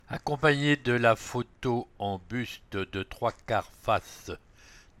Accompagné de la photo en buste de 3/4 face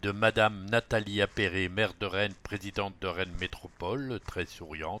de Madame Nathalie Appéré, maire de Rennes, présidente de Rennes Métropole, très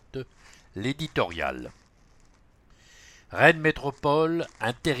souriante, l'éditorial. Rennes Métropole,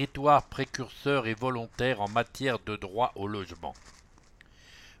 un territoire précurseur et volontaire en matière de droit au logement.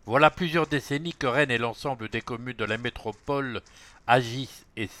 Voilà plusieurs décennies que Rennes et l'ensemble des communes de la métropole agissent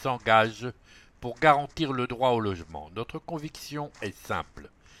et s'engagent pour garantir le droit au logement. Notre conviction est simple.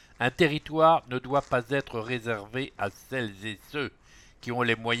 Un territoire ne doit pas être réservé à celles et ceux qui ont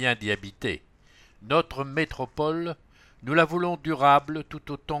les moyens d'y habiter. Notre métropole, nous la voulons durable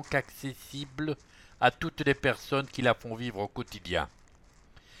tout autant qu'accessible à toutes les personnes qui la font vivre au quotidien.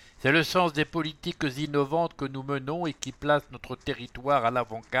 C'est le sens des politiques innovantes que nous menons et qui placent notre territoire à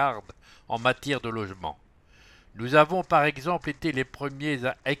l'avant-garde en matière de logement. Nous avons par exemple été les premiers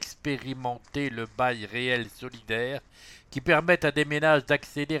à expérimenter le bail réel solidaire qui permet à des ménages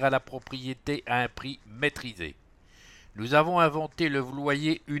d'accéder à la propriété à un prix maîtrisé. Nous avons inventé le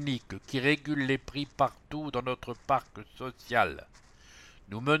loyer unique qui régule les prix partout dans notre parc social.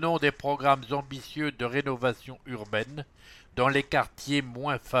 Nous menons des programmes ambitieux de rénovation urbaine dans les quartiers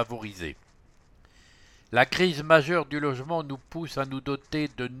moins favorisés. La crise majeure du logement nous pousse à nous doter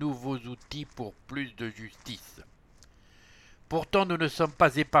de nouveaux outils pour plus de justice. Pourtant, nous ne sommes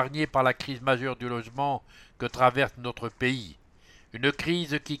pas épargnés par la crise majeure du logement que traverse notre pays. Une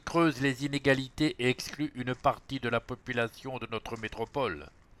crise qui creuse les inégalités et exclut une partie de la population de notre métropole.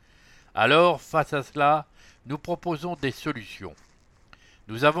 Alors, face à cela, nous proposons des solutions.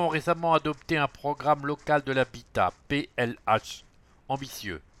 Nous avons récemment adopté un programme local de l'habitat, PLH,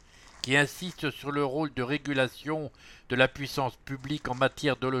 ambitieux, qui insiste sur le rôle de régulation de la puissance publique en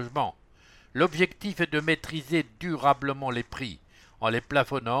matière de logement. L'objectif est de maîtriser durablement les prix, en les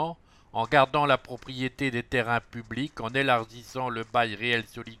plafonnant, en gardant la propriété des terrains publics, en élargissant le bail réel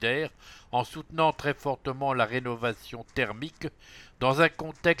solidaire, en soutenant très fortement la rénovation thermique, dans un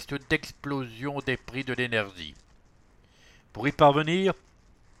contexte d'explosion des prix de l'énergie. Pour y parvenir,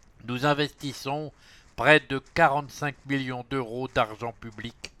 nous investissons près de 45 millions d'euros d'argent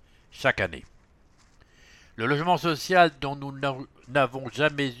public chaque année. Le logement social dont nous n'avons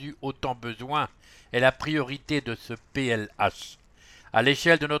jamais eu autant besoin est la priorité de ce PLH. À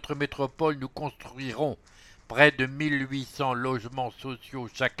l'échelle de notre métropole, nous construirons près de 1800 logements sociaux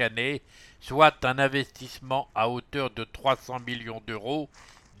chaque année, soit un investissement à hauteur de 300 millions d'euros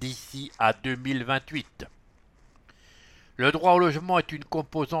d'ici à 2028. Le droit au logement est une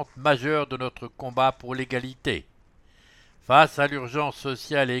composante majeure de notre combat pour l'égalité. Face à l'urgence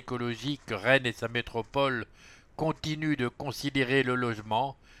sociale et écologique, Rennes et sa métropole continuent de considérer le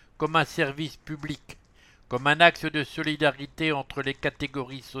logement comme un service public, comme un axe de solidarité entre les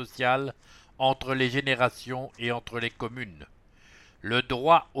catégories sociales, entre les générations et entre les communes. Le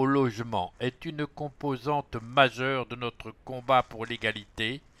droit au logement est une composante majeure de notre combat pour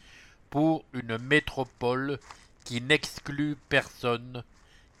l'égalité, pour une métropole qui n'exclut personne,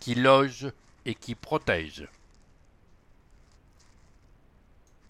 qui loge et qui protège.